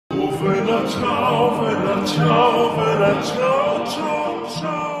Do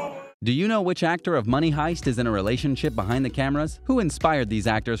you know which actor of Money Heist is in a relationship behind the cameras? Who inspired these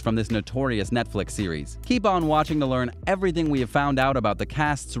actors from this notorious Netflix series? Keep on watching to learn everything we have found out about the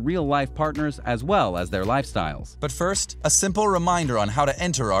cast's real-life partners as well as their lifestyles. But first, a simple reminder on how to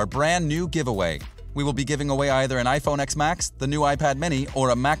enter our brand new giveaway. We will be giving away either an iPhone X Max, the new iPad mini,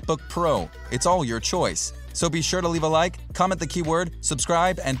 or a MacBook Pro. It's all your choice. So be sure to leave a like, comment the keyword,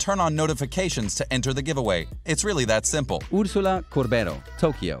 subscribe, and turn on notifications to enter the giveaway. It's really that simple. Ursula Corbero,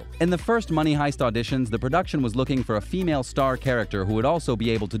 Tokyo. In the first Money Heist auditions, the production was looking for a female star character who would also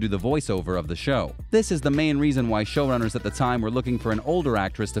be able to do the voiceover of the show. This is the main reason why showrunners at the time were looking for an older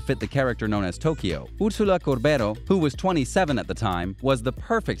actress to fit the character known as Tokyo. Ursula Corbero, who was 27 at the time, was the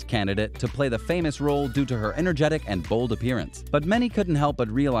perfect candidate to play the famous role due to her energetic and bold appearance. But many couldn't help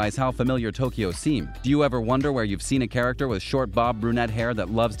but realize how familiar Tokyo seemed. Do you ever wonder where you've seen a character with short bob brunette hair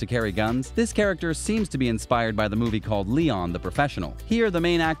that loves to carry guns? This character seems to be inspired by the movie called Leon the Professional. Here, the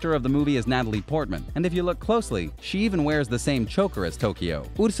main actor of the movie is Natalie Portman, and if you look closely, she even wears the same choker as Tokyo.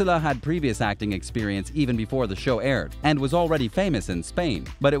 Ursula had previous acting experience even before the show aired, and was already famous in Spain.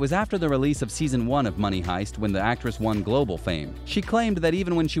 But it was after the release of Season 1 of Money Heist when the actress won global fame. She claimed that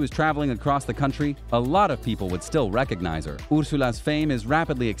even when she was traveling across the country, a lot of people would still recognize her. Ursula's fame is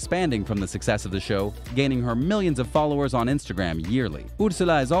rapidly expanding from the success of the show, gaining her millions of followers on Instagram yearly.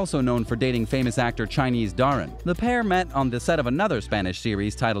 Ursula is also known for dating famous actor Chinese Darren. The pair met on the set of another Spanish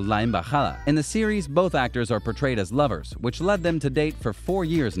series titled La Embajada. In the series, both actors are portrayed as lovers, which led them to date for 4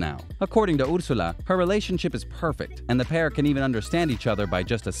 years now. According to Ursula, her relationship is perfect, and the pair can even understand each other by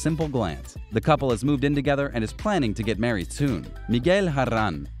just a simple glance. The couple has moved in together and is planning to get married soon. Miguel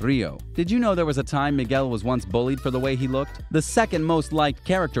Herran, Rio. Did you know there was a time Miguel was once bullied for the way he looked? The second most liked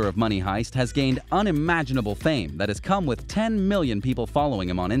character of Money Heist has gained unimaginable fame that has come with 10 million people following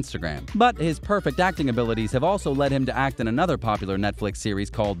him on Instagram. But his perfect acting abilities have also led him to act in another popular Netflix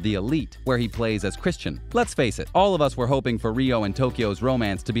series called The Elite, where he plays as Christian. Let's face it, all of us were hoping for Rio and Tokyo's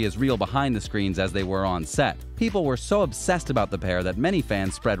romance to be as real behind the screens as they were on set. People were so obsessed about the pair that many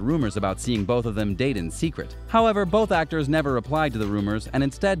fans spread rumors about seeing both of them date in secret. However, both actors never replied to the rumors and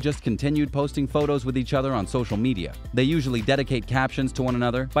instead just continued posting photos with each other on social media. They usually dedicate captions to one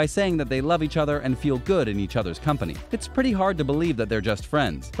another by saying that they love each other and feel good in each other's company. It's pretty hard to believe that they're just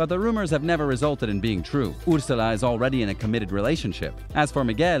friends, but the rumors have never resulted in being true. Ursula is already in a committed relationship. As for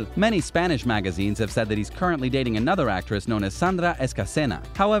Miguel, many Spanish magazines have said that he's currently dating another actress known as Sandra Escacena.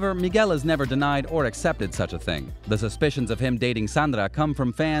 However, Miguel has never denied or accepted such a thing. The suspicions of him dating Sandra come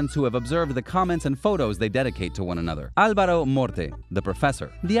from fans who have observed the comments and photos they dedicate to one another. Álvaro Morte, the professor.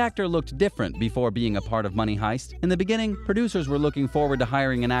 The actor looked different before being a part of Money Heist. In the beginning, producers were looking forward to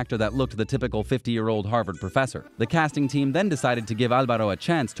hiring an actor that looked the typical 50-year-old Harvard professor. The casting team then decided to give Álvaro a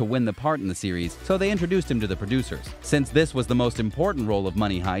chance to win the part in the series, so they introduced him to the producers. Since this was the most important role of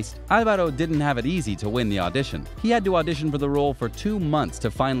Money Heist, Álvaro didn't have it easy to win the audition. He had to audition for the role for 2 months to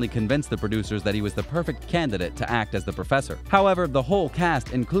finally convince the producers that he was the perfect candidate to act as the professor. However, the whole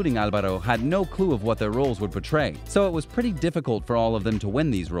cast, including Álvaro, had no clue of what their roles would portray, so it was pretty difficult for all of them to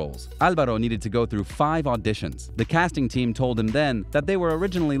win these roles. Álvaro needed to go through 5 auditions. The casting team told him then that they were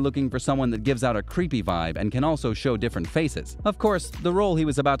originally looking for someone that gives out a creepy vibe and can also show different faces. Of course, the role he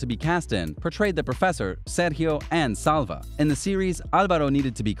was about to be cast in portrayed the professor, Sergio, and Salva. In the series, Álvaro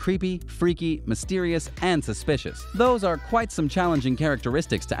needed to be creepy, freaky, mysterious, and suspicious. Those are quite some challenging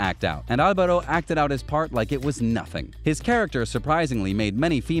characteristics to act out, and Álvaro acted out his part like it was nothing. His character surprisingly made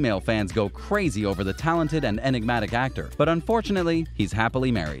many female fans go crazy over the talented and enigmatic actor, but unfortunately, he's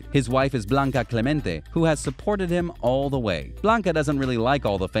happily married. His wife is Blanca Clemente, who has supported him all the way. Blanca doesn't really like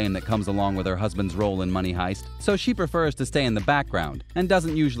all the fame that comes along with her husband's role in Money Heist, so she prefers to stay in the background and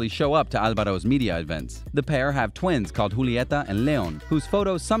doesn't usually show up to Álvaro's media events. The pair have twins called Julieta and Leon, whose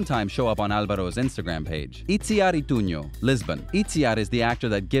photos sometimes show up on Álvaro's Instagram page. Itziar Ituño, Lisbon. Itziar is the actor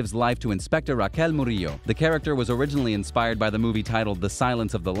that gives life to Inspector Raquel Murillo. The character was originally inspired by the movie titled The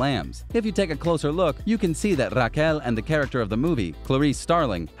Silence of the Lambs. If you take a closer look, you can see that Raquel and the character of the movie, Clarice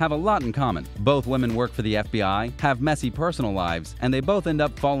Starling, have a lot in common. Both women work for the FBI, have messy personal lives, and they both end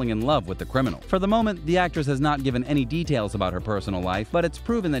up falling in love with the criminal. For the moment, the actress has not given any details about her personal life, but it's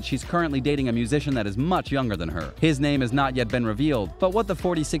proven that she's currently dating a musician that is much younger than her. His name has not yet been revealed, but what the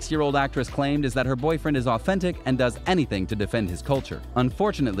 46-year-old actress claimed is that her boyfriend is authentic and does anything to defend his culture.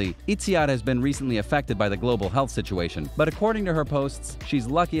 Unfortunately, Itziar has been recently affected by the global health situation, but according to her posts, she's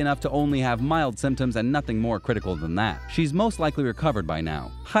lucky enough to only have mild symptoms and nothing more critical than that. She's most likely recovered by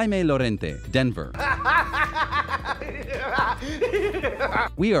now. Jaime Lorente, Denver.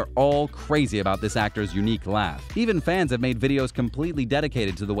 We are all crazy about this actor's unique laugh. Even fans have made videos completely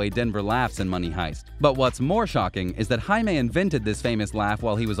dedicated to the way Denver laughs in Money Heist. But what's more shocking is that Jaime invented this famous laugh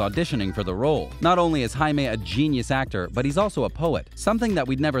while he was auditioning for the role. Not only is Jaime a genius actor, but he's also a poet, something that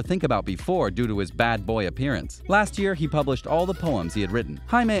we'd never think about before due to his bad boy appearance. Last year, he published all the poems he had written.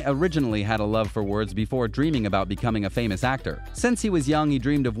 Jaime originally had a love for words before dreaming about becoming a famous actor. Since he was young, he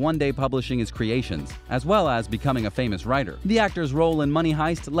dreamed of one day publishing his creations, as well as becoming a famous writer. The actor's role in Money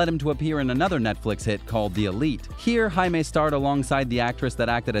Heist led him to appear in another Netflix hit called The Elite. Here, Jaime starred alongside the actress that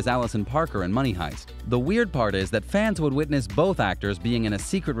acted as Allison Parker in Money Heist. The weird part is that fans would witness both actors being in a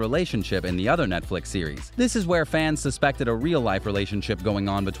secret relationship in the other Netflix series. This is where fans suspected a real-life relationship going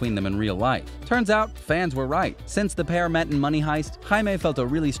on between them in real life. Turns out, fans were right. Since the pair met in Money Heist, Jaime felt a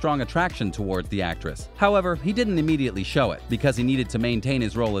really strong attraction towards the actress. However, he didn't immediately show it, because he needed to maintain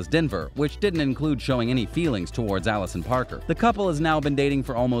his role as Denver, which didn't include showing any feelings towards Allison Parker. The couple has now been dating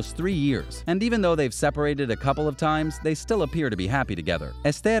for almost 3 years, and even though they've separated a couple of times, they still appear to be happy together.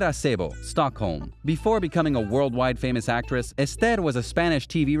 Esther Acebo, Stockholm. Before becoming a worldwide famous actress, Esther was a Spanish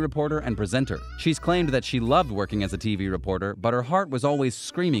TV reporter and presenter. She's claimed that she loved working as a TV reporter, but her heart was always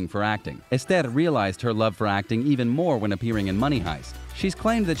screaming for acting. Esther realized her love for acting even more when appearing in Money Heist. She's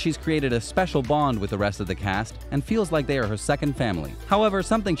claimed that she's created a special bond with the rest of the cast and feels like they are her second family. However,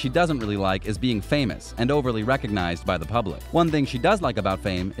 something she doesn't really like is being famous and overly recognized by the public. One thing she does like about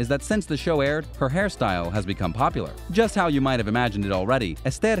fame is that since the show aired, her hairstyle has become popular. Just how you might have imagined it already,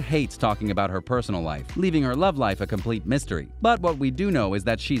 Esther hates talking about her personal life, leaving her love life a complete mystery. But what we do know is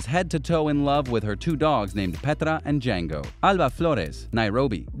that she's head to toe in love with her 2 dogs named Petra and Django. Alba Flores,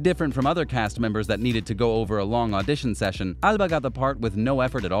 Nairobi. Different from other cast members that needed to go over a long audition session, Alba got the part with no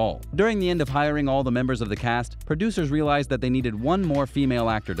effort at all. During the end of hiring all the members of the cast, producers realized that they needed one more female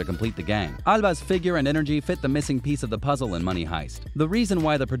actor to complete the gang. Alba's figure and energy fit the missing piece of the puzzle in Money Heist. The reason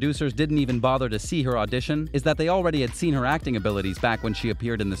why the producers didn't even bother to see her audition is that they already had seen her acting abilities back when she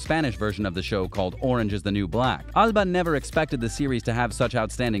appeared in the Spanish version of the show called Orange is the New Black. Alba never expected the series to have such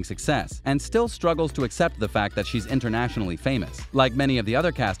outstanding success, and still struggles to accept the fact that she's internationally famous. Like many of the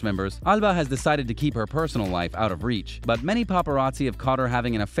other cast members, Alba has decided to keep her personal life out of reach, but many paparazzi have caught her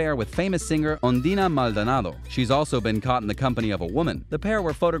having an affair with famous singer Ondina Maldonado. She's also been caught in the company of a woman. The pair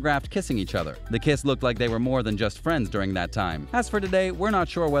were photographed kissing each other. The kiss looked like they were more than just friends during that time. As for today, we're not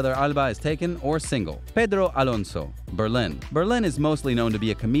sure whether Alba is taken or single. Pedro Alonso, Berlin. Berlin is mostly known to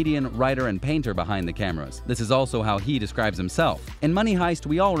be a comedian, writer, and painter behind the cameras. This is also how he describes himself. In Money Heist,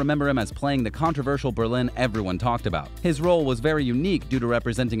 we all remember him as playing the controversial Berlin everyone talked about. His role was very unique due to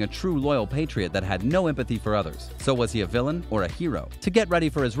representing a true loyal patriot that had no empathy for others. So was he a villain or a hero? To get ready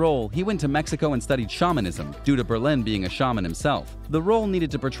for his role, he went to Mexico and studied shamanism, due to Berlin being a shaman himself. The role needed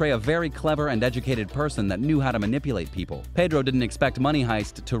to portray a very clever and educated person that knew how to manipulate people. Pedro didn't expect Money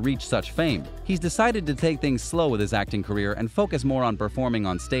Heist to reach such fame. He's decided to take things slow with his acting career and focus more on performing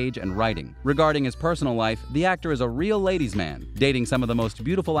on stage and writing. Regarding his personal life, the actor is a real ladies' man, dating some of the most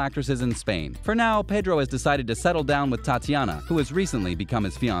beautiful actresses in Spain. For now, Pedro has decided to settle down with Tatiana, who has recently become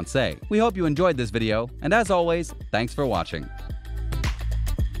his fiancée. We hope you enjoyed this video, and as always, thanks for watching.